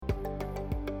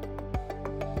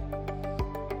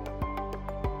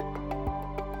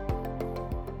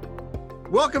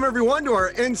Welcome, everyone, to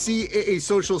our NCAA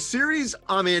Social Series.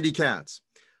 I'm Andy Katz.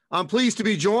 I'm pleased to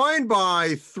be joined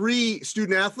by three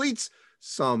student athletes,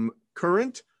 some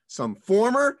current, some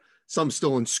former, some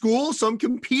still in school, some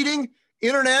competing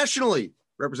internationally,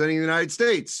 representing the United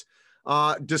States.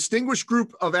 Distinguished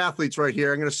group of athletes right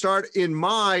here. I'm going to start in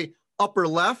my upper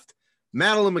left,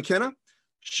 Madeline McKenna.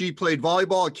 She played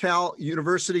volleyball at Cal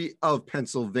University of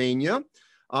Pennsylvania,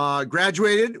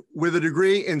 graduated with a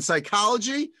degree in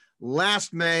psychology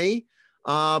last May,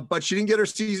 but she didn't get her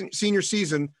senior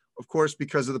season, of course,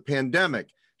 because of the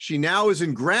pandemic. She now is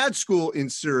in grad school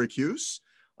in Syracuse,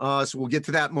 so we'll get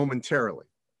to that momentarily.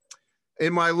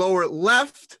 In my lower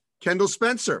left, Kendall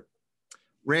Spencer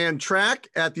ran track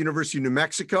at the University of New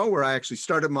Mexico, where I actually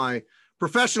started my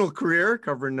professional career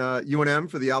covering UNM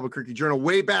for the Albuquerque Journal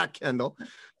way back, Kendall.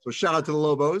 So shout out to the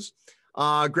Lobos.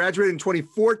 Graduated in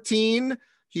 2014.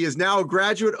 He is now a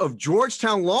graduate of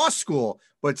Georgetown Law School,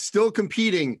 but still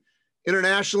competing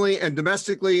internationally and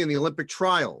domestically in the Olympic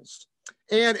trials.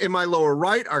 And in my lower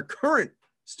right, our current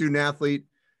student athlete,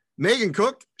 Megan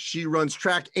Cook. She runs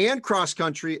track and cross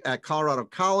country at Colorado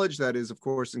College. That is, of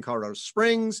course, in Colorado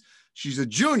Springs. She's a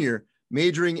junior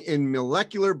majoring in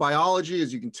molecular biology.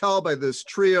 As you can tell by this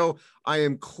trio, I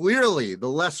am clearly the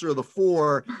lesser of the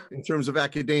four in terms of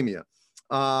academia.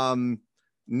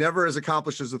 Never as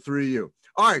accomplished as the three of you.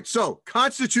 All right, so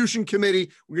Constitution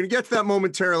Committee, we're going to get to that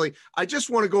momentarily. I just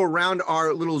want to go around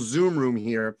our little Zoom room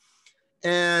here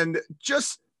and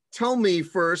just tell me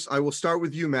first, I will start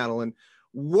with you, Madeline,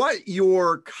 what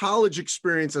your college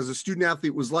experience as a student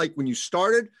athlete was like when you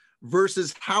started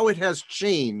versus how it has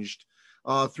changed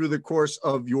through the course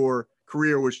of your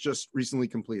career, which just recently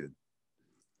completed.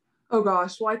 Oh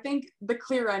gosh, well, I think the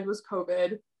clear end was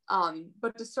COVID.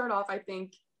 But to start off, I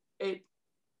think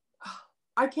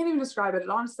I can't even describe it. It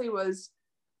honestly was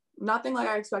nothing like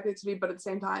I expected it to be, but at the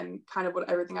same time, kind of what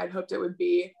everything I'd hoped it would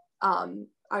be.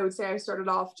 I would say I started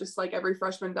off just like every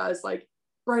freshman does, like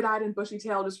bright-eyed and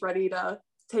bushy-tailed, just ready to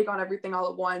take on everything all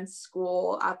at once,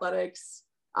 school, athletics,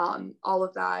 all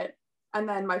of that. And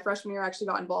then my freshman year, I actually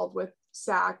got involved with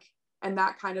SAC, and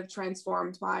that kind of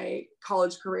transformed my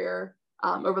college career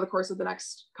over the course of the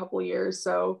next couple of years.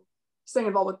 So staying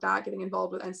involved with that, getting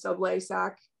involved with NCAA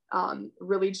SAC,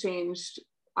 really changed,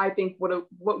 I think,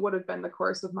 what would have been the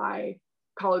course of my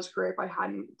college career if I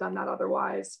hadn't done that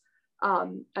otherwise.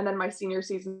 And then my senior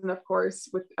season, of course,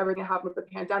 with everything that happened with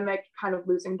the pandemic, kind of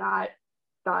losing that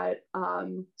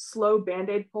slow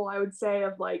Band-Aid pull, I would say,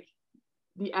 of like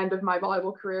the end of my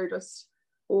volleyball career. Just,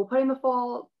 we'll play in the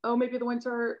fall, oh, maybe the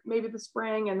winter, maybe the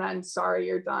spring, and then sorry,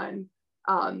 you're done.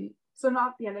 So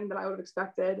not the ending that I would have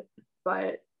expected,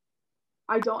 but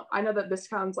I know that this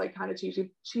sounds like kind of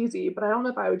cheesy, but I don't know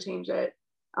if I would change it.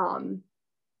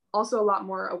 Also a lot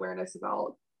more awareness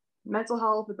about mental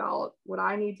health, about what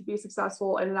I need to be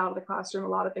successful in and out of the classroom. A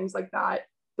lot of things like that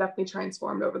definitely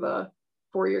transformed over the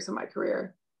 4 years of my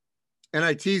career. And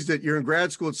I teased it, you're in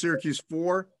grad school at Syracuse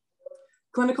for?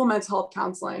 Clinical mental health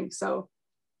counseling. So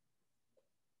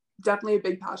definitely a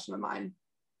big passion of mine.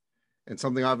 And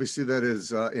something obviously that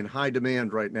is in high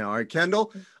demand right now. All right,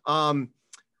 Kendall,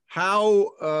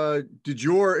 how did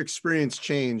your experience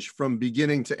change from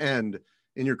beginning to end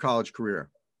in your college career?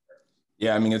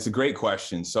 Yeah, I mean, it's a great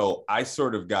question. So I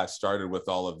sort of got started with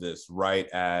all of this right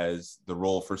as the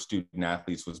role for student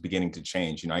athletes was beginning to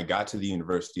change. I got to the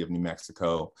University of New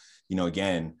Mexico,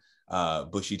 again,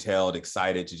 bushy-tailed,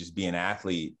 excited to just be an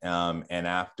athlete. And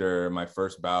after my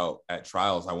first bout at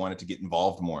trials, I wanted to get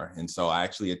involved more. And so I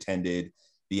actually attended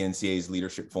the NCAA's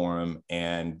Leadership Forum,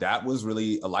 and that was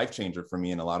really a life changer for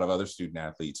me and a lot of other student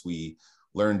athletes. We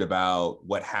learned about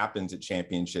what happens at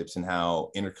championships and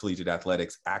how intercollegiate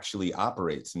athletics actually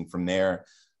operates. And from there,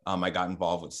 I got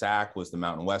involved with SAC, was the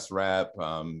Mountain West rep,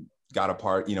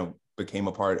 became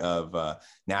a part of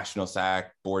National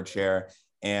SAC board chair.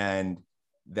 And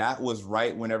that was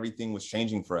right when everything was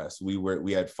changing for us.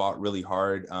 We had fought really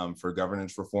hard for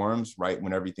governance reforms, right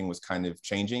when everything was kind of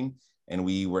changing. And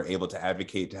we were able to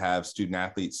advocate to have student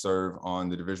athletes serve on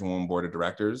the Division I board of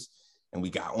directors. And we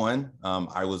got one.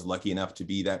 I was lucky enough to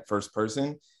be that first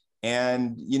person.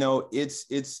 And,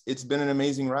 it's been an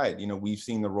amazing ride. We've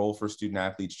seen the role for student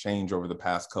athletes change over the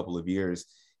past couple of years.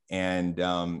 And,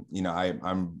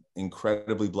 I'm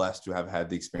incredibly blessed to have had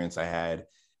the experience I had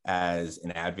as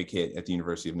an advocate at the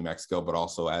University of New Mexico, but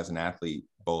also as an athlete,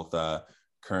 both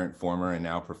current, former, and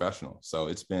now professional. So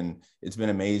it's been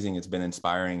amazing. It's been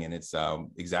inspiring. And it's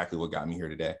exactly what got me here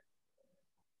today.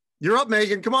 You're up,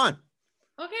 Megan. Come on.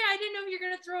 Okay, I didn't know you were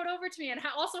going to throw it over to me. And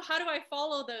how do I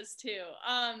follow those two?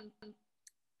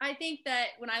 I think that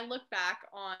when I look back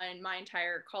on my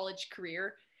entire college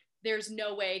career, there's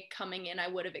no way coming in I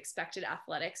would have expected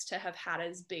athletics to have had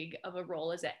as big of a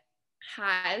role as it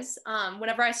has.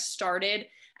 Whenever I started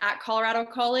at Colorado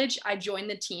College, I joined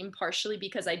the team partially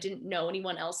because I didn't know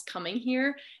anyone else coming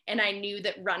here. And I knew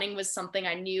that running was something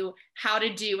I knew how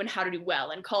to do and how to do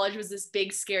well. And college was this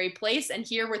big, scary place. And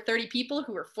here were 30 people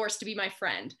who were forced to be my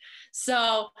friend.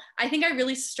 So I think I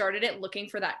really started it looking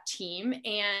for that team.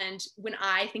 And when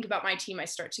I think about my team, I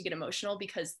start to get emotional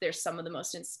because they're some of the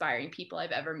most inspiring people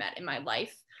I've ever met in my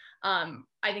life.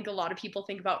 I think a lot of people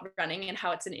think about running and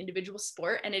how it's an individual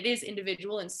sport, and it is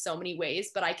individual in so many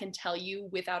ways, but I can tell you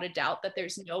without a doubt that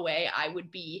there's no way I would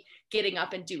be getting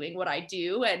up and doing what I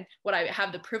do and what I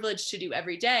have the privilege to do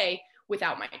every day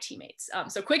without my teammates.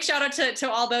 So quick shout out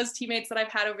to all those teammates that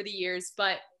I've had over the years.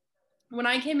 But when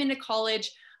I came into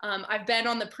college, I've been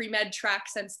on the pre-med track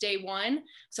since day one.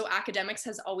 So academics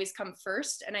has always come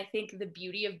first. And I think the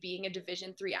beauty of being a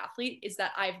Division III athlete is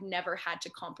that I've never had to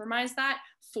compromise that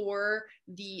for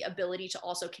the ability to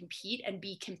also compete and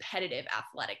be competitive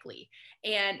athletically.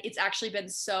 And it's actually been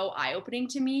so eye-opening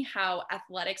to me how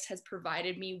athletics has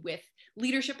provided me with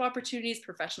leadership opportunities,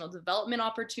 professional development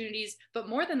opportunities, but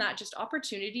more than that, just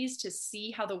opportunities to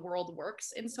see how the world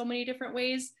works in so many different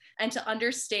ways and to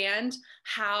understand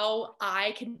how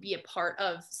I can be a part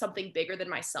of something bigger than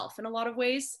myself in a lot of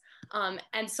ways.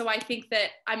 And so I think that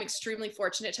I'm extremely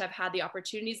fortunate to have had the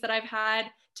opportunities that I've had,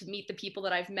 to meet the people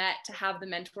that I've met, to have the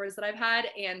mentors that I've had.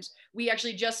 And we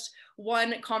actually just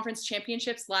won conference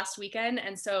championships last weekend.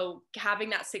 And so having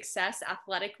that success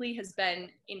athletically has been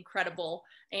incredible.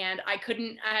 And I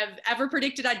couldn't have ever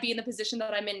predicted I'd be in the position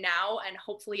that I'm in now and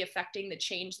hopefully affecting the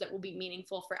change that will be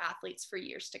meaningful for athletes for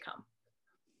years to come.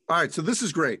 All right, so this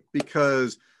is great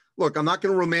because, look, I'm not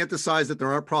going to romanticize that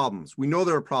there aren't problems. We know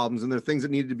there are problems and there are things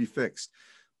that needed to be fixed.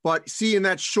 But see, in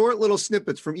that short little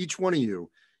snippets from each one of you,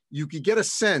 you could get a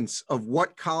sense of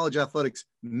what college athletics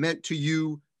meant to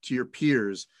you, to your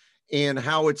peers, and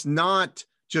how it's not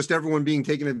just everyone being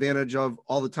taken advantage of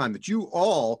all the time, that you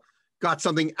all got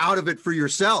something out of it for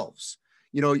yourselves.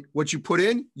 You know, what you put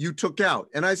in, you took out.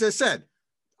 And as I said,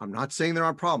 I'm not saying there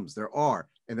aren't problems. There are,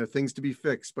 and there are things to be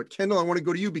fixed. But Kendall, I want to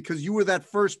go to you because you were that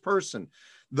first person,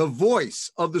 the voice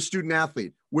of the student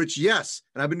athlete, which, yes,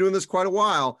 and I've been doing this quite a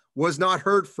while, was not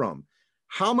heard from.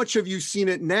 How much have you seen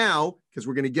it now? Because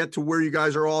we're going to get to where you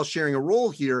guys are all sharing a role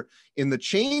here in the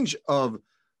change of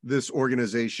this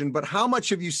organization. But how much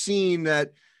have you seen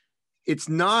that it's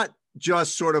not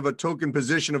just sort of a token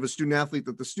position of a student athlete,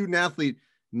 that the student athlete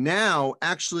now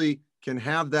actually can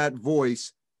have that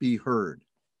voice be heard?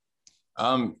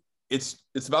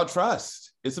 It's about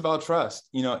trust. It's about trust.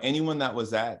 You know, anyone that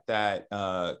was at that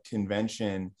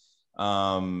convention,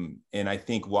 and I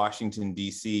think Washington,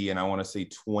 D.C., and I want to say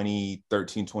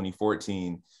 2013,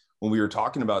 2014, when we were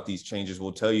talking about these changes,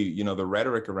 will tell you, you know, the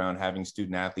rhetoric around having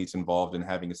student athletes involved and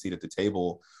having a seat at the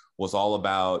table was all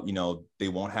about, you know, they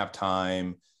won't have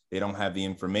time, they don't have the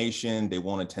information, they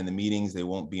won't attend the meetings, they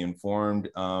won't be informed,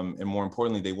 and more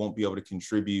importantly, they won't be able to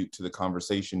contribute to the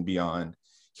conversation beyond,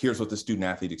 here's what the student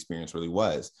athlete experience really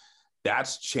was.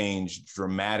 That's changed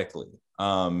dramatically.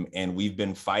 And we've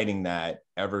been fighting that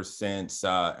ever since,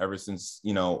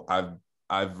 you know,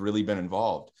 I've really been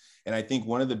involved. And I think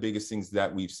one of the biggest things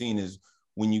that we've seen is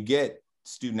when you get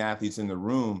student athletes in the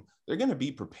room, they're going to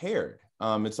be prepared.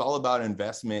 It's all about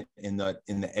investment in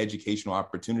the educational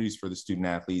opportunities for the student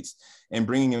athletes and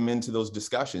bringing them into those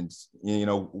discussions. You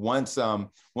know, once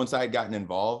I had gotten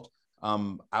involved,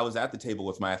 I was at the table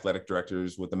with my athletic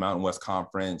directors, with the Mountain West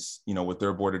Conference, you know, with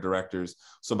their board of directors.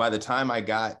 So by the time I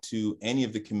got to any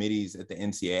of the committees at the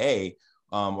NCAA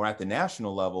or at the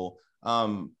national level,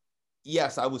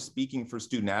 yes, I was speaking for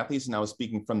student athletes and I was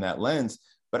speaking from that lens,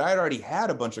 but I had already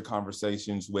had a bunch of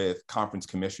conversations with conference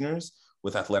commissioners,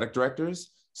 with athletic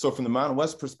directors. So from the Mountain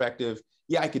West perspective,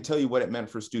 yeah, I could tell you what it meant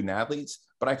for student athletes,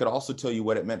 but I could also tell you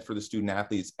what it meant for the student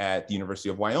athletes at the University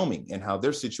of Wyoming and how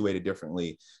they're situated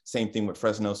differently. Same thing with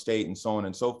Fresno State and so on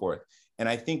and so forth. And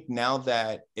I think now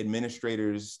that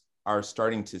administrators are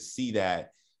starting to see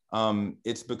that,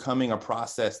 it's becoming a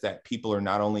process that people are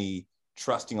not only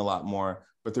trusting a lot more,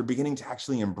 but they're beginning to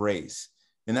actually embrace.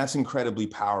 And that's incredibly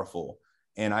powerful.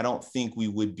 And I don't think we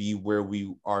would be where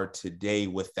we are today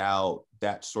without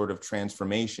that sort of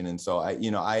transformation. And so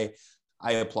I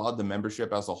applaud the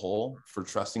membership as a whole for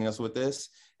trusting us with this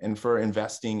and for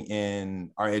investing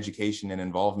in our education and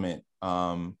involvement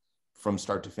from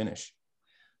start to finish.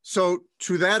 So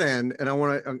to that end, and I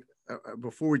want to,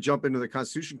 before we jump into the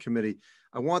Constitution Committee,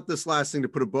 I want this last thing to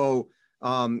put a bow,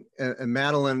 and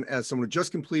Madeline, as someone who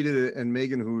just completed it, and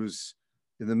Megan, who's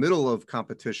in the middle of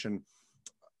competition,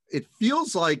 it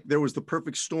feels like there was the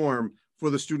perfect storm for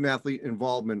the student athlete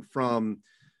involvement, from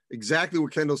exactly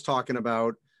what Kendall's talking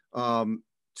about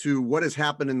to what has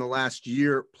happened in the last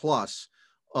year plus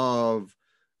of,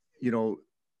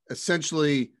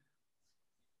 essentially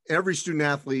every student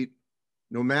athlete,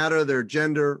 no matter their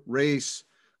gender, race,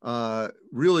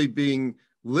 really being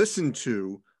listened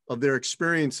to of their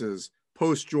experiences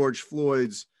post George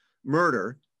Floyd's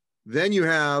murder. Then you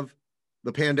have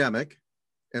the pandemic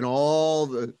and all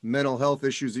the mental health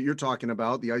issues that you're talking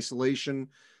about, the isolation,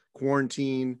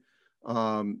 quarantine,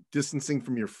 distancing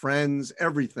from your friends,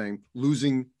 everything,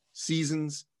 losing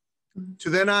seasons, to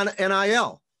then on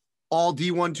NIL, all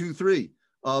D1, 2, 3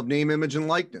 of name, image, and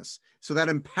likeness. So that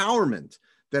empowerment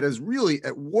that has really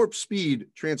at warp speed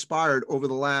transpired over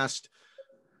the last,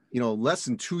 less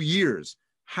than 2 years.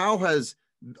 How has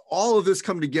all of this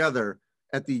come together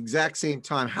at the exact same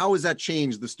time? How has that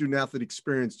changed the student athlete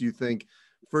experience, do you think?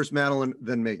 First Madeline,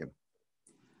 then Megan.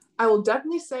 I will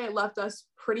definitely say it left us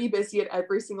pretty busy at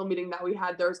every single meeting that we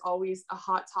had. There's always a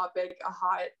hot topic, a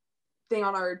hot thing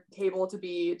on our table to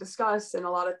be discussed, and a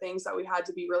lot of things that we had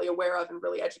to be really aware of and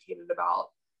really educated about.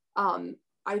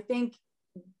 I think,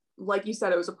 like you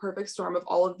said, it was a perfect storm of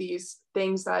all of these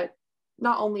things that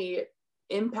not only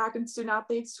impacted student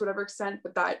athletes to whatever extent,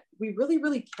 but that we really,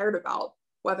 really cared about,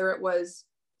 whether it was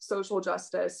social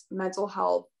justice, mental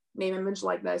health, name, image,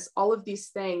 likeness. All of these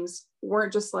things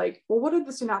weren't just like, well, what did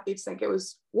the student athletes think? It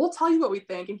was, we'll tell you what we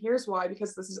think, and here's why,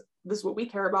 because this is what we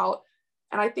care about.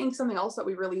 And I think something else that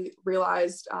we really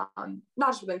realized, not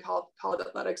just within college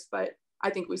athletics, but I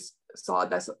think we saw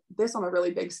this on a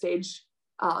really big stage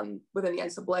within the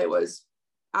NCAA, was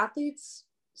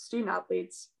student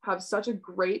athletes have such a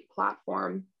great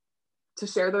platform to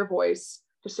share their voice,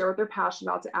 to share what they're passionate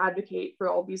about, to advocate for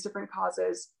all these different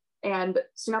causes. And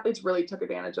student athletes really took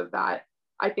advantage of that.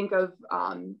 I think of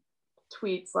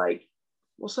tweets like,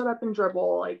 well, shut up and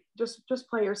dribble, like just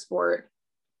play your sport.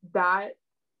 That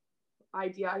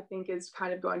idea, I think, is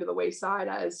kind of going to the wayside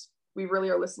as we really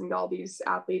are listening to all these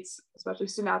athletes, especially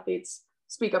student athletes,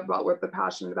 speak up about what they're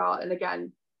passionate about. And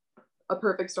again, a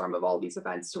perfect storm of all these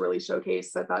events to really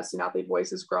showcase that student athlete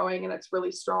voice is growing and it's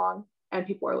really strong and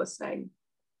people are listening.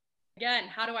 Again,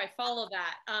 how do I follow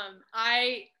that?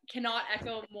 I cannot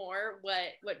echo more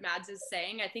what Mads is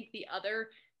saying. I think the other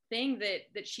thing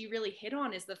that she really hit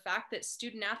on is the fact that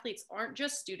student athletes aren't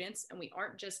just students and we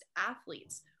aren't just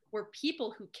athletes. We're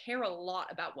people who care a lot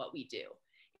about what we do.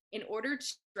 In order to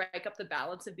strike up the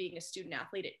balance of being a student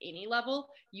athlete at any level,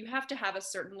 you have to have a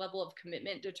certain level of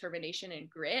commitment, determination, and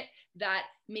grit that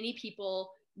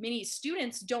many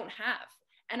students don't have.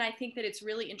 And I think that it's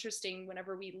really interesting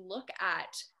whenever we look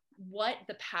at what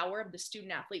the power of the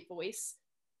student athlete voice,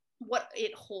 what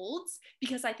it holds,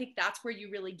 because I think that's where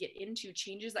you really get into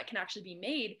changes that can actually be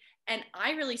made. And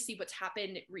I really see what's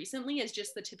happened recently as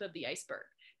just the tip of the iceberg,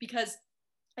 because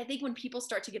I think when people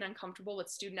start to get uncomfortable with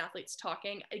student athletes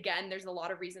talking, again, there's a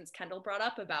lot of reasons Kendall brought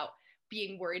up about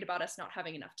being worried about us not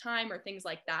having enough time or things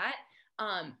like that.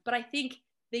 But I think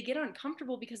they get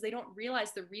uncomfortable because they don't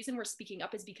realize the reason we're speaking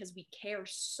up is because we care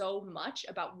so much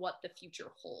about what the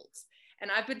future holds.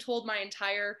 And I've been told my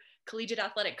entire collegiate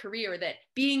athletic career that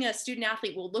being a student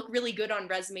athlete will look really good on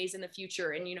resumes in the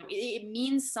future. And, it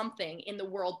means something in the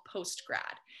world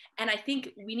post-grad. And I think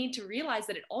we need to realize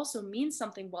that it also means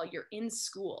something while you're in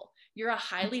school. You're a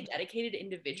highly dedicated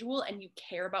individual and you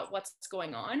care about what's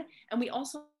going on. And we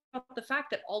also have the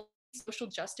fact that all social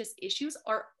justice issues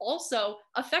are also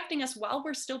affecting us while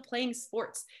we're still playing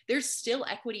sports. There's still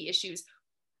equity issues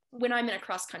when I'm in a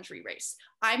cross-country race.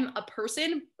 I'm a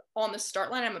person on the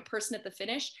start line, I'm a person at the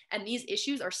finish, and these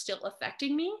issues are still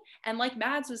affecting me. And like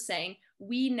Mads was saying,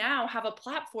 we now have a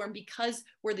platform because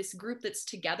we're this group that's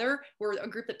together. We're a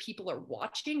group that people are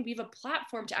watching. We have a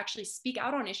platform to actually speak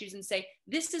out on issues and say,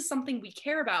 this is something we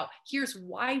care about. Here's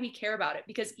why we care about it.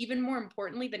 Because even more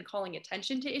importantly than calling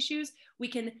attention to issues, we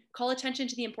can call attention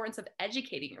to the importance of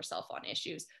educating yourself on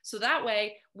issues. So that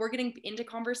way we're getting into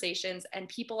conversations and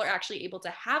people are actually able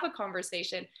to have a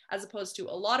conversation, as opposed to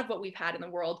a lot of what we've had in the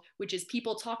world, which is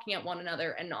people talking at one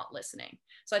another and not listening.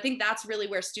 So I think that's really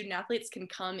where student athletes can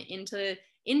come into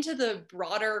the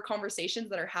broader conversations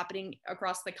that are happening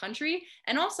across the country,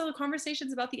 and also the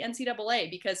conversations about the NCAA,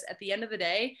 because at the end of the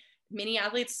day, many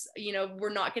athletes, we're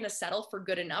not going to settle for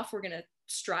good enough. We're going to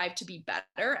strive to be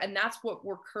better. And that's what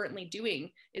we're currently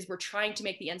doing, is we're trying to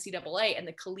make the NCAA and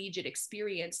the collegiate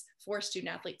experience for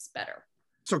student athletes better.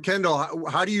 So Kendall,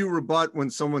 how do you rebut when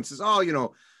someone says,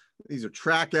 oh, these are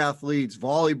track athletes,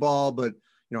 volleyball, but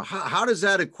how does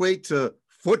that equate to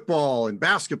football and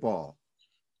basketball?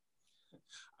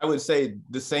 I would say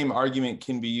the same argument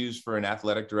can be used for an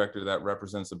athletic director that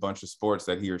represents a bunch of sports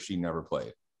that he or she never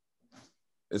played.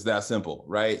 It's that simple,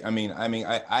 right?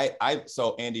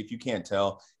 So Andy, if you can't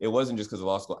tell, it wasn't just because of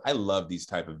law school. I love these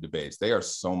type of debates. They are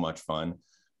so much fun,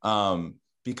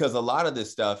 because a lot of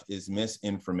this stuff is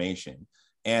misinformation.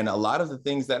 And a lot of the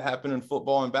things that happen in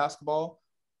football and basketball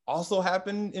also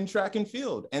happen in track and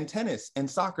field and tennis and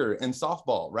soccer and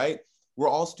softball, right? We're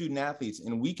all student athletes,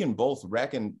 and we can both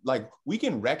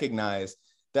recognize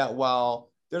that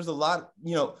while there's a lot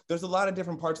of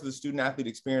different parts of the student athlete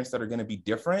experience that are going to be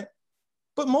different,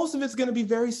 but most of it's going to be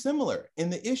very similar,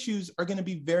 and the issues are going to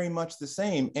be very much the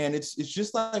same. And it's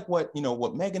just like what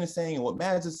Megan is saying and what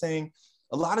Mads is saying.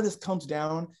 A lot of this comes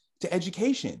down to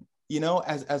education.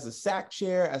 As a SAC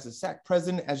chair, as a SAC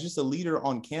president, as just a leader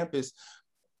on campus,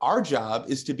 our job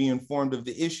is to be informed of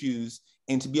the issues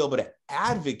and to be able to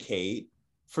advocate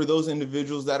for those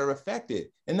individuals that are affected.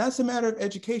 And that's a matter of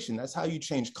education. That's how you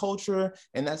change culture,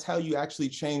 and that's how you actually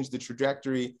change the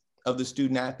trajectory of the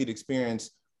student athlete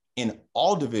experience in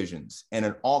all divisions and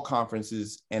in all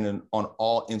conferences and on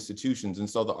all institutions. And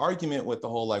so the argument with the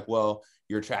whole, like, well,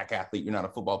 you're a track athlete, you're not a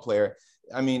football player.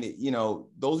 I mean,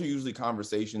 those are usually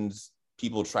conversations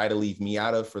people try to leave me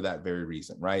out of for that very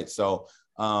reason, right? So,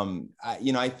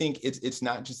 I think it's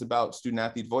not just about student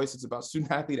athlete voice, it's about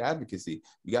student athlete advocacy.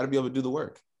 You got to be able to do the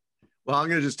work. Well, I'm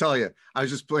going to just tell you, I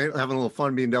was just having a little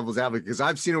fun being devil's advocate, because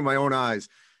I've seen it with my own eyes.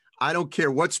 I don't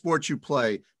care what sport you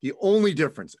play. The only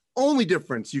difference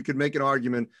you could make an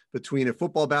argument between a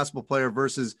football, basketball player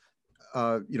versus,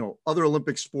 other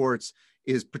Olympic sports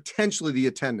is potentially the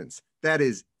attendance. That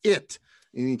is it.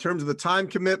 In terms of the time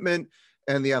commitment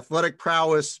and the athletic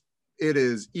prowess, it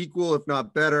is equal, if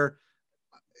not better.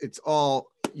 It's all,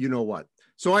 what.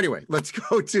 So anyway, let's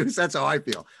go to, that's how I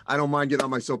feel. I don't mind getting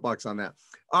on my soapbox on that.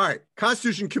 All right.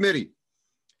 Constitution Committee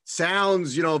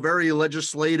sounds, very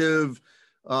legislative,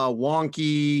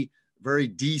 wonky, very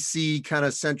DC kind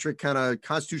of centric kind of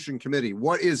Constitution Committee.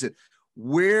 What is it?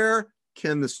 Where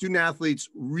can the student athletes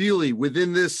really,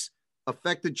 within this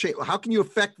affected change, how can you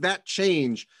affect that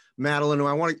change, Madeline?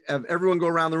 I want to have everyone go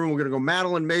around the room. We're going to go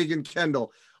Madeline, Megan,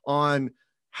 Kendall, on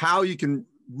how you can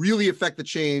really affect the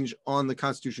change on the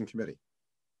Constitution Committee.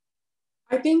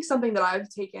 I think something that I've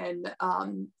taken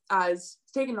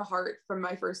to heart from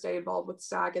my first day involved with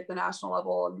SAC at the national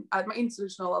level and at my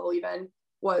institutional level even,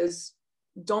 was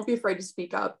don't be afraid to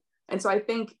speak up. And so I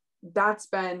think that's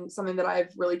been something that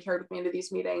I've really carried with me into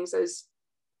these meetings. Is,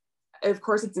 of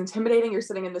course, it's intimidating. You're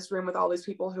sitting in this room with all these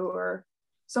people who are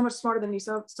so much smarter than you,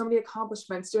 so many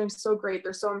accomplishments, doing so great,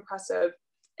 they're so impressive.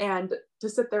 And to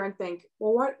sit there and think,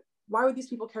 well, why would these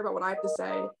people care about what I have to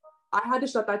say? I had to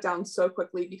shut that down so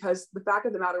quickly, because the fact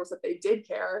of the matter was that they did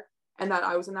care, and that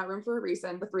I was in that room for a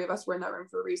reason. The three of us were in that room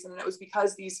for a reason. And it was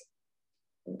because the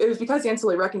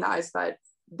NCAA recognized that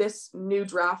this new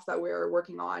draft that we're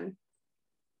working on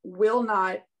will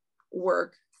not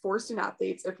work for student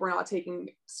athletes if we're not taking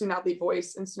student athlete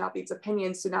voice and student athletes'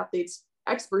 opinions, student athletes'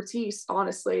 expertise,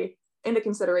 honestly, into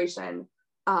consideration.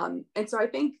 And so I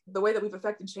think the way that we've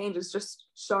affected change is just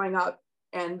showing up,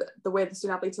 and the way the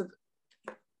student athletes have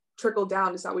trickled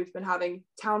down is that we've been having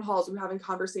town halls, we've been having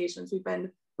conversations, we've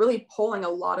been really pulling a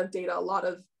lot of data, a lot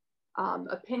of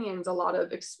opinions, a lot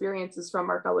of experiences from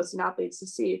our fellow student athletes to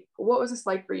see, what was this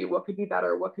like for you? What could be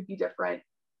better? What could be different?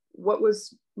 What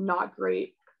was not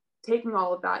great? Taking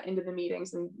all of that into the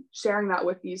meetings and sharing that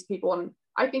with these people. And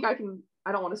I think I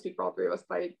don't want to speak for all three of us,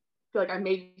 but I feel like I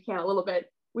maybe can a little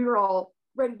bit. We were all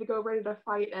ready to go, ready to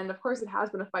fight. And of course it has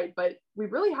been a fight, but we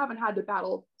really haven't had to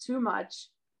battle too much.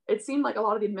 It seemed like a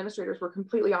lot of the administrators were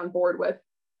completely on board with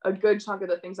a good chunk of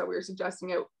the things that we were suggesting.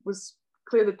 It was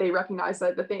clear that they recognized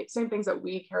that the same things that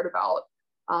we cared about,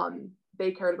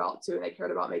 they cared about too. And they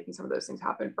cared about making some of those things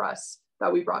happen for us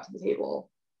that we brought to the table.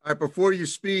 All right, before you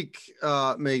speak,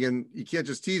 Megan, you can't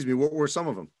just tease me. What were some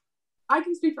of them? I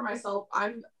can speak for myself.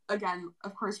 I'm, again,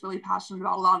 of course, really passionate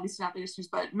about a lot of these student athlete issues,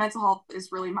 but mental health is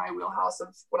really my wheelhouse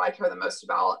of what I care the most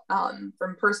about,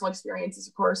 from personal experiences,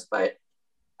 of course. But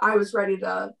I was ready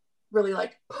to really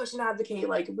push and advocate,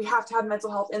 we have to have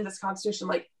mental health in this Constitution.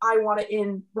 I want it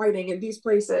in writing in these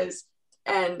places.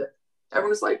 And everyone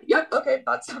was like, yep, okay,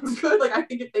 that sounds good. I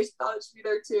think if they thought it should be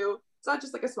there too. It's not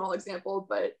just a small example,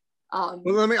 but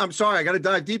well, I'm sorry, I got to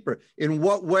dive deeper. In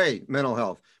what way mental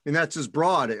health? I mean, that's just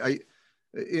broad.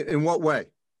 In what way?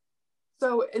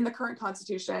 So in the current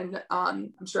Constitution,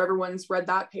 I'm sure everyone's read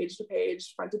that page to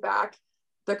page, front to back.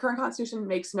 The current Constitution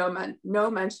makes no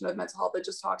mention of mental health. It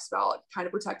just talks about kind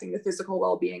of protecting the physical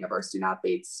well-being of our student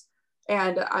athletes.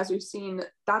 And as we've seen,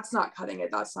 that's not cutting it.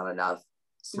 That's not enough.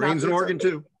 Brain's an organ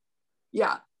too.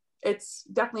 Yeah, it's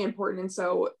definitely important. And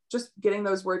so just getting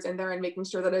those words in there and making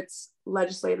sure that it's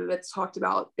legislated, it's talked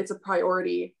about, it's a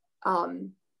priority.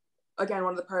 again,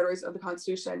 one of the priorities of the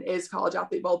Constitution is college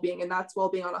athlete well-being, and that's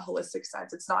well-being on a holistic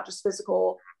sense. It's not just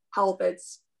physical health,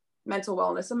 it's mental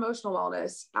wellness, emotional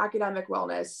wellness, academic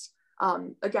wellness.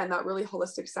 Again, that really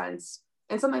holistic sense.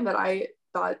 And something that I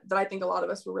think a lot of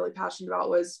us were really passionate about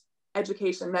was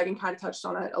education. Megan kind of touched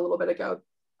on it a little bit ago.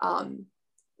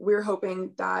 We're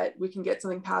hoping that we can get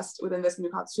something passed within this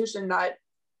new Constitution that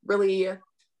really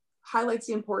highlights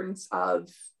the importance of,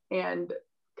 and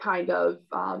kind of,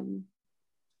 I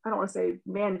don't want to say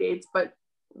mandates, but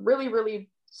really,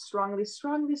 really strongly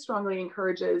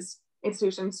encourages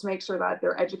institutions to make sure that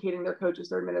they're educating their coaches,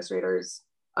 their administrators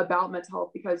about mental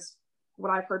health. Because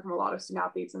what I've heard from a lot of student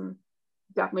athletes, and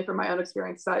definitely from my own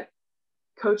experience, that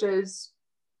coaches,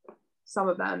 some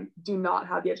of them, do not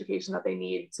have the education that they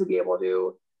need to be able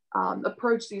to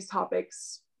approach these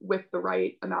topics with the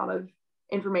right amount of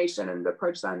information and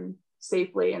approach them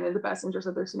safely and in the best interest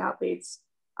of their student athletes.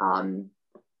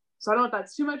 So I don't know if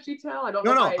that's too much detail. I don't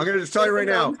know. No, I'm going to just tell you right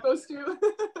now. I'm supposed to.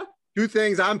 Two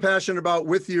things I'm passionate about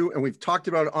with you, and we've talked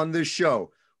about it on this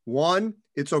show. One,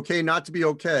 it's okay not to be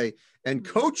okay. And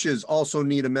coaches also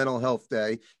need a mental health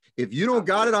day. If you don't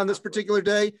got it on this particular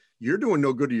day, you're doing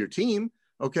no good to your team.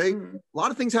 Okay. A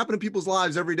lot of things happen in people's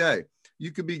lives every day.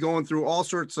 You could be going through all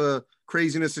sorts of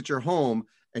craziness at your home.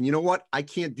 And you know what? I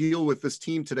can't deal with this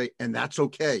team today. And that's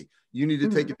okay. You need to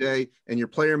take a day, and your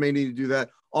player may need to do that.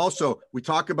 Also, we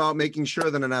talk about making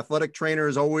sure that an athletic trainer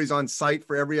is always on site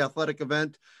for every athletic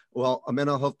event. Well, a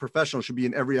mental health professional should be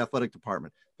in every athletic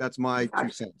department. That's my 2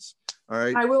 cents. All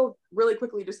right. I will really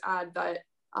quickly just add that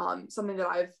something that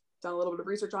I've done a little bit of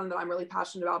research on that I'm really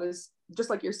passionate about is, just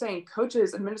like you're saying,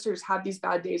 coaches, administrators have these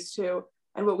bad days too.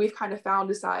 And what we've kind of found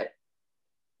is that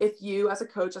if you, as a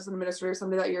coach, as an administrator,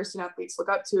 somebody that your student athletes look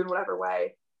up to in whatever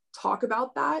way, talk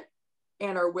about that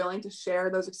and are willing to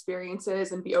share those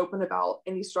experiences and be open about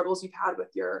any struggles you've had with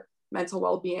your mental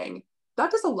well-being, that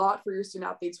does a lot for your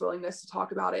student athletes' willingness to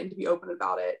talk about it and to be open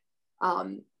about it.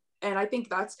 And I think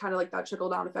that's kind of like that trickle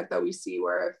down effect that we see,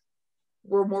 where if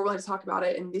we're more willing to talk about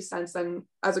it in this sense, then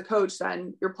as a coach,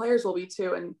 then your players will be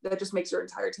too. And that just makes your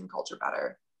entire team culture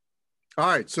better. All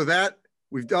right. So that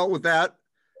we've dealt with that.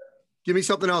 Give me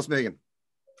something else, Megan.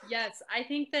 Yes, I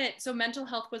think that, so mental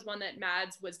health was one that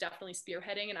Mads was definitely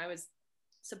spearheading, and I was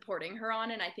supporting her on.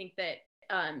 And I think that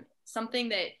something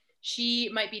that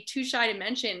she might be too shy to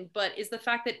mention, but is the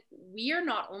fact that we are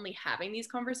not only having these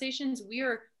conversations, we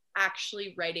are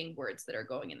actually writing words that are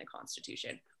going in the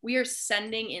Constitution. We are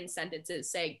sending in sentences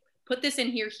saying, put this in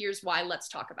here, here's why, let's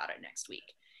talk about it next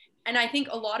week. And I think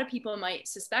a lot of people might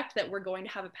suspect that we're going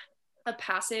to have a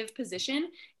passive position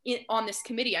on this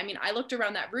committee. I mean, I looked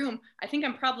around that room. I think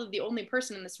I'm probably the only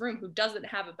person in this room who doesn't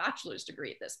have a bachelor's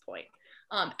degree at this point.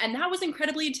 And that was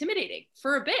incredibly intimidating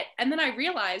for a bit. And then I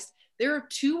realized there are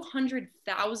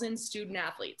 200,000 student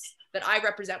athletes that I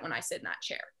represent when I sit in that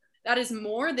chair. That is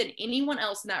more than anyone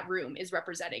else in that room is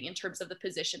representing in terms of the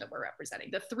position that we're representing.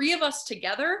 The three of us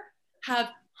together have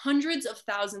hundreds of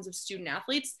thousands of student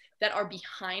athletes that are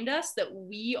behind us, that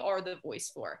we are the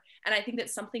voice for. And I think that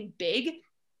something big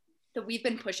that we've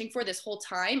been pushing for this whole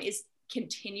time is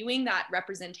continuing that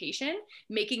representation,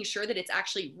 making sure that it's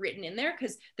actually written in there,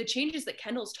 because the changes that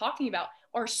Kendall's talking about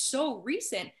are so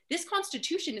recent. This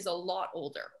Constitution is a lot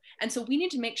older. And so we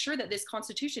need to make sure that this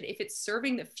Constitution, if it's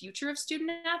serving the future of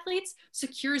student athletes,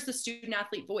 secures the student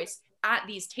athlete voice at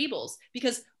these tables,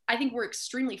 because I think we're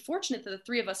extremely fortunate that the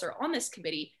three of us are on this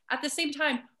committee. At the same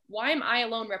time, why am I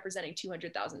alone representing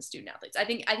 200,000 student athletes? I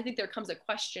think there comes a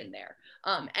question there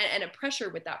and a pressure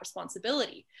with that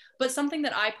responsibility. But something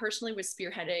that I personally was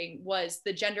spearheading was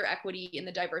the gender equity and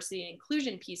the diversity and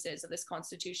inclusion pieces of this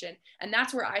Constitution. And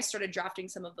that's where I started drafting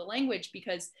some of the language,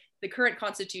 because the current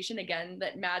Constitution, again,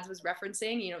 that Mads was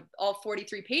referencing, you know, all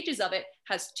 43 pages of it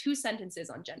has 2 sentences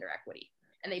on gender equity.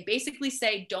 And they basically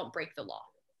say, don't break the law.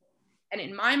 And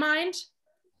in my mind,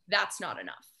 that's not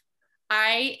enough.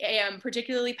 I am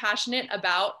particularly passionate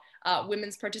about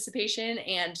women's participation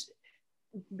and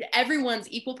everyone's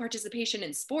equal participation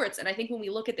in sports. And I think when we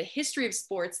look at the history of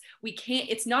sports,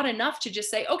 it's not enough to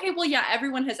just say, okay, well, yeah,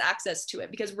 everyone has access to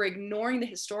it, because we're ignoring the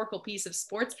historical piece of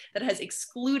sports that has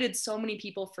excluded so many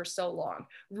people for so long,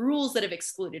 rules that have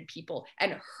excluded people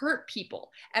and hurt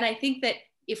people. And I think that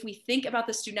if we think about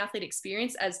the student athlete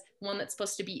experience as one that's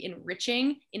supposed to be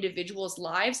enriching individuals'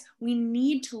 lives, we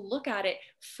need to look at it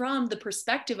from the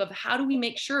perspective of how do we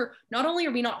make sure not only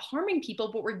are we not harming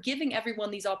people, but we're giving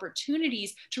everyone these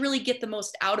opportunities to really get the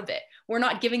most out of it. We're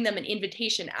not giving them an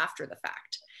invitation after the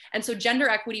fact. And so gender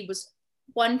equity was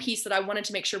one piece that I wanted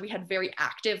to make sure we had very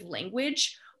active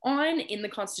language on in the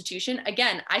Constitution.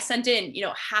 Again, I sent in,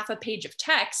 half a page of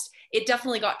text. It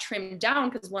definitely got trimmed down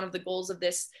because one of the goals of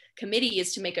this committee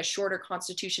is to make a shorter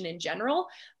Constitution in general,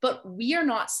 but we are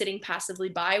not sitting passively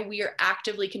by. We are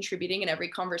actively contributing in every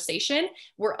conversation.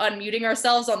 We're unmuting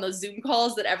ourselves on those Zoom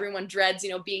calls that everyone dreads,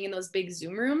 being in those big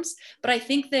Zoom rooms. But I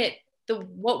think that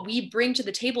what we bring to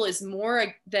the table is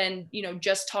more than,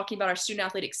 just talking about our student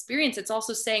athlete experience. It's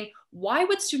also saying, why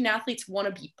would student athletes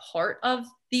want to be part of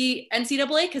the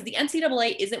NCAA? Because the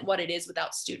NCAA isn't what it is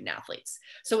without student athletes.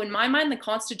 So in my mind, the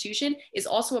Constitution is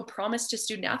also a promise to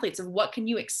student athletes of what can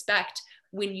you expect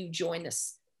when you join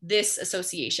this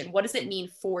association? What does it mean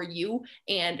for you?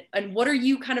 And what are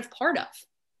you kind of part of?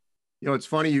 It's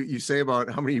funny you say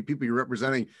about how many people you're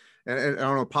representing. And I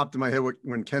don't know, it popped in my head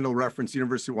when Kendall referenced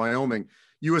University of Wyoming.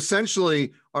 You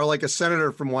essentially are like a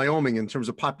senator from Wyoming in terms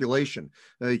of population,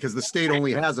 because the state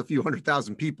only has a few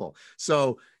 100,000 people.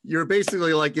 So you're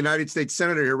basically like United States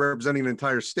Senator here representing an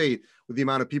entire state with the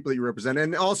amount of people that you represent.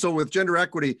 And also with gender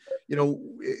equity,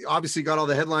 obviously got all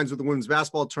the headlines with the women's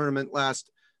basketball tournament last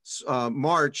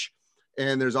March.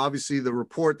 And there's obviously the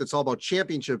report that's all about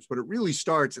championships, but it really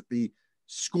starts at the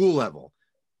school level,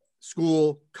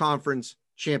 school, conference,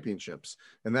 championships.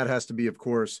 And that has to be, of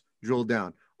course, drilled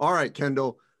down. All right,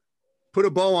 Kendall, put a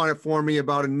bow on it for me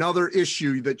about another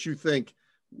issue that you think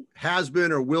has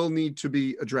been or will need to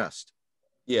be addressed.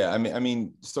 Yeah, I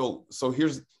mean, so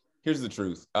here's the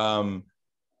truth. When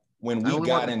we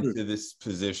got into this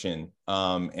position,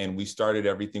 and we started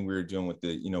everything we were doing with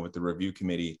the review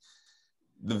committee,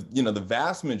 the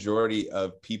vast majority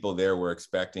of people there were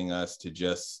expecting us to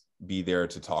just be there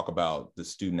to talk about the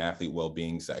student athlete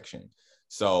well-being section.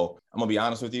 So I'm gonna be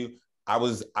honest with you. I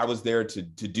was there to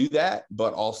do that,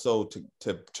 but also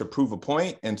to prove a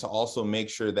point and to also make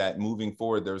sure that moving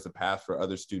forward, there was a path for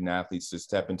other student athletes to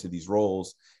step into these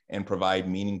roles and provide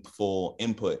meaningful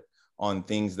input on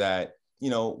things that,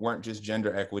 weren't just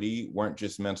gender equity, weren't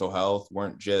just mental health,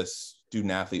 weren't just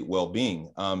student athlete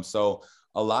well-being. So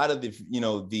a lot of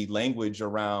the language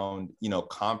around,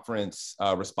 conference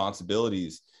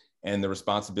responsibilities and the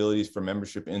responsibilities for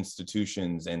membership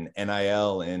institutions and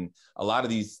NIL and a lot of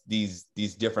these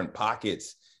different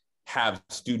pockets have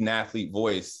student athlete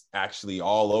voice actually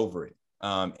all over it.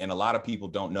 And a lot of people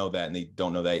don't know that, and they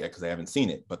don't know that yet because they haven't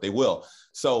seen it, but they will.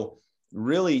 So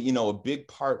really, a big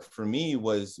part for me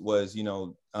was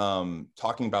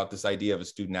talking about this idea of a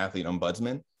student athlete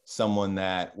ombudsman, someone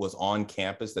that was on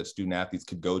campus that student athletes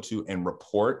could go to and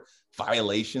report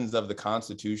violations of the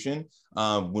Constitution.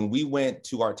 When we went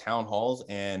to our town halls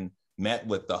and met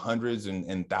with the hundreds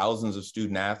and thousands of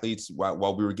student athletes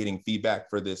while we were getting feedback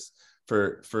for this,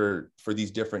 for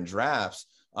these different drafts,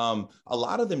 a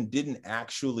lot of them didn't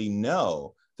actually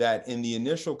know that in the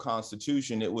initial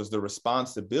Constitution, it was the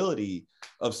responsibility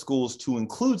of schools to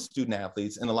include student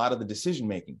athletes in a lot of the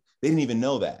decision-making. They didn't even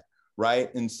know that.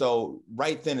 Right. And so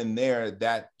right then and there,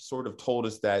 that sort of told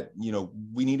us that,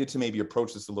 we needed to maybe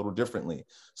approach this a little differently.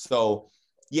 So,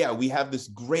 yeah, we have this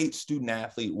great student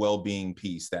athlete well-being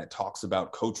piece that talks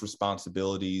about coach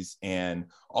responsibilities and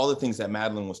all the things that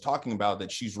Madeline was talking about,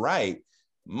 that she's right.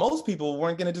 Most people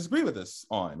weren't going to disagree with us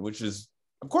on, which is,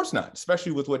 of course not,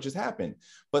 especially with what just happened.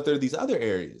 But there are these other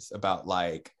areas about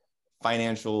like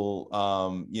financial,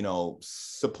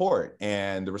 support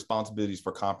and the responsibilities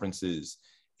for conferences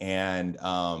and,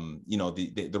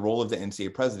 the role of the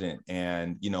NCAA president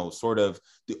and, sort of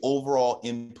the overall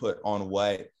input on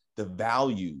what the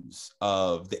values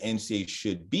of the NCAA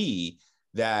should be,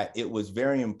 that it was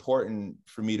very important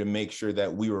for me to make sure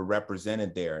that we were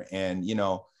represented there. And,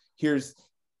 here's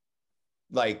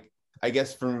like, I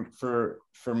guess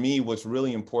for me, what's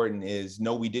really important is,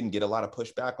 no, we didn't get a lot of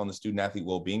pushback on the student athlete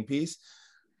well-being piece.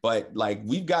 But like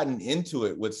we've gotten into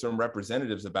it with some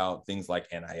representatives about things like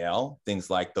NIL,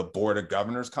 things like the board of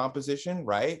governors composition,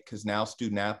 right? Because now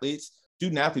student athletes are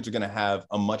going to have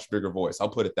a much bigger voice. I'll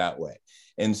put it that way.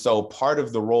 And so part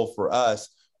of the role for us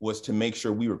was to make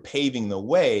sure we were paving the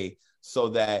way so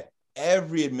that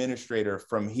every administrator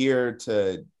from here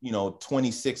to,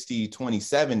 2060,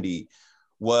 2070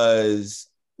 was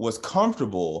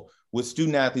comfortable with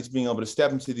student athletes being able to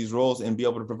step into these roles and be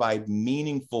able to provide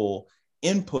meaningful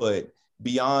input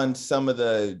beyond some of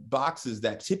the boxes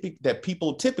that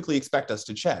people typically expect us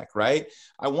to check, right?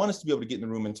 I want us to be able to get in the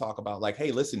room and talk about like,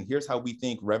 hey, listen, here's how we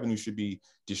think revenue should be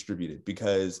distributed,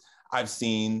 because I've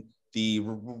seen the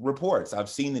reports, I've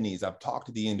seen the needs, I've talked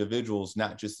to the individuals,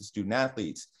 not just the student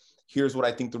athletes. Here's what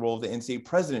I think the role of the NCAA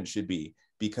president should be,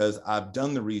 because I've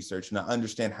done the research and I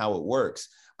understand how it works.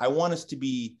 I want us to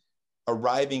be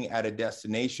arriving at a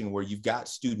destination where you've got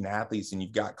student athletes and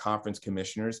you've got conference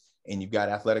commissioners and you've got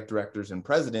athletic directors and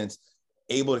presidents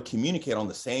able to communicate on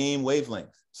the same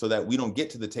wavelength so that we don't get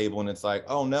to the table and it's like,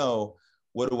 oh no,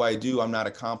 what do I do? I'm not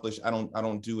accomplished. I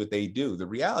don't do what they do. The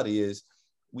reality is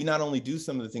we not only do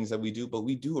some of the things that we do, but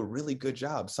we do a really good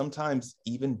job, sometimes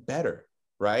even better,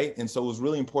 right? And so it was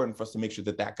really important for us to make sure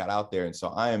that that got out there. And so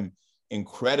I am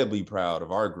incredibly proud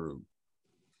of our group.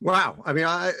 Wow. I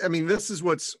mean, this is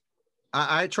what's,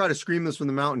 I try to scream this from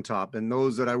the mountaintop, and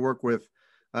those that I work with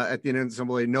at the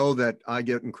NCAA know that I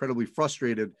get incredibly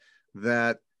frustrated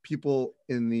that people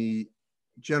in the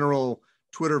general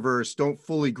Twitterverse don't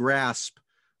fully grasp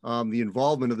the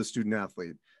involvement of the student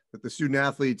athlete, that the student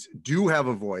athletes do have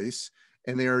a voice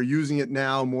and they are using it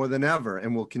now more than ever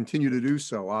and will continue to do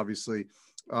so, obviously.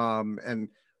 And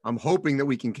I'm hoping that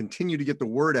we can continue to get the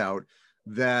word out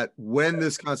that when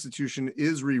this Constitution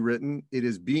is rewritten, it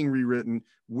is being rewritten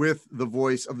with the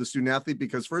voice of the student athlete,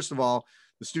 because first of all,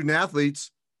 the student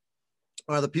athletes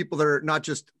are the people that are not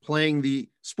just playing the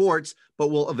sports, but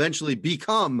will eventually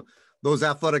become those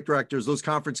athletic directors, those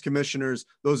conference commissioners,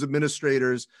 those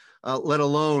administrators, let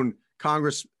alone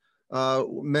Congress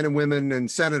men and women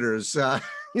and senators, and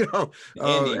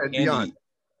beyond.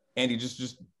 Andy,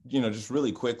 just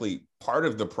really quickly, part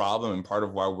of the problem and part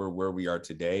of why we're where we are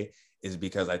today is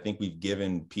because I think we've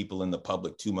given people in the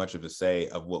public too much of a say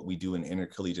of what we do in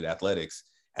intercollegiate athletics,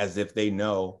 as if they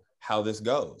know how this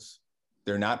goes.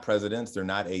 They're not presidents, they're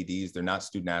not ADs, they're not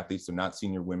student athletes, they're not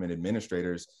senior women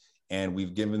administrators. And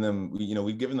we've given them,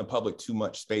 we've given the public too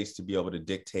much space to be able to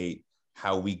dictate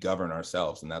how we govern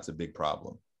ourselves. And that's a big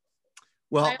problem.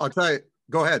 Well, I'll tell you,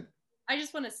 go ahead. I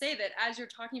just want to say that as you're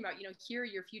talking about, here are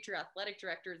your future athletic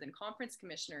directors and conference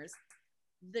commissioners,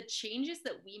 the changes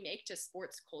that we make to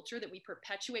sports culture, that we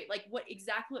perpetuate, like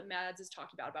exactly what Mads is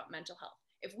talking about mental health.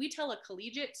 If we tell a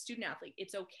collegiate student athlete,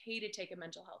 it's okay to take a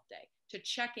mental health day, to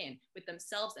check in with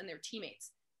themselves and their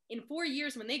teammates. In 4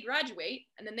 years, when they graduate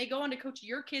and then they go on to coach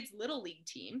your kid's little league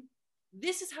team,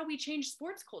 this is how we change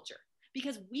sports culture.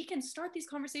 Because we can start these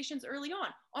conversations early on.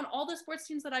 On all the sports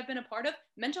teams that I've been a part of,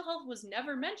 mental health was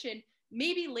never mentioned.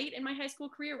 Maybe late in my high school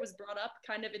career, it was brought up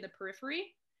kind of in the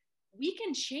periphery. We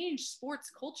can change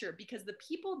sports culture because the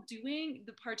people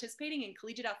participating in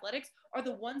collegiate athletics are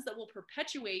the ones that will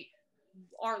perpetuate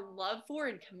our love for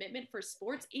and commitment for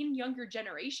sports in younger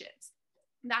generations.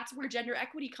 That's where gender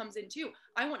equity comes in too.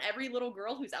 I want every little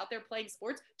girl who's out there playing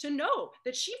sports to know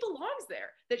that she belongs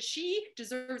there, that she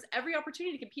deserves every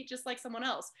opportunity to compete just like someone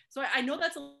else. So I know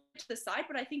that's a little to the side,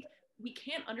 but I think we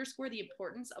can't underscore the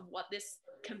importance of what this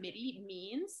committee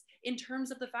means in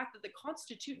terms of the fact that the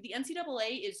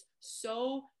NCAA is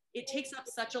it takes up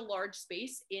such a large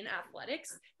space in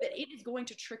athletics that it is going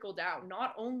to trickle down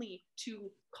not only to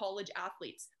college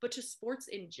athletes, but to sports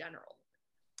in general.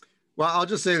 Well, I'll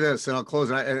just say this and I'll close.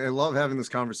 I love having this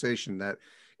conversation. That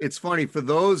it's funny for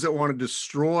those that want to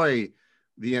destroy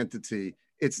the entity.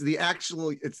 It's the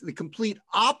complete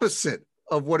opposite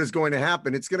of what is going to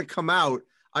happen. It's going to come out,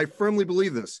 I firmly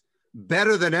believe this,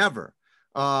 better than ever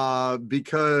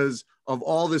because of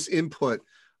all this input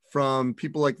from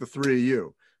people like the three of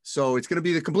you. So it's going to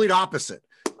be the complete opposite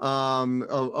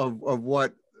of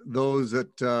what those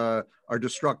that are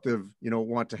destructive,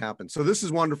 want to happen. So this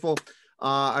is wonderful.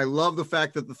 I love the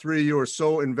fact that the three of you are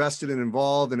so invested and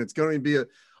involved, and it's going to be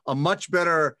a much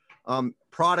better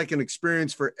product and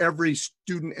experience for every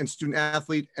student and student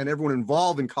athlete and everyone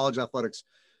involved in college athletics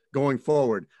going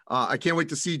forward. I can't wait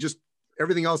to see just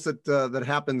everything else that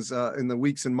happens in the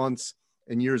weeks and months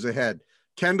and years ahead.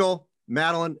 Kendall,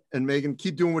 Madeline, and Megan,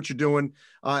 keep doing what you're doing.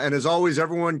 And as always,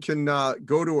 everyone can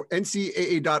go to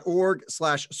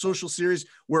ncaa.org/social series,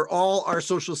 where all our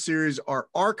social series are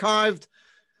archived.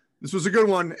 This was a good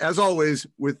one, as always,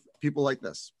 with people like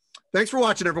this. Thanks for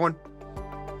watching, everyone.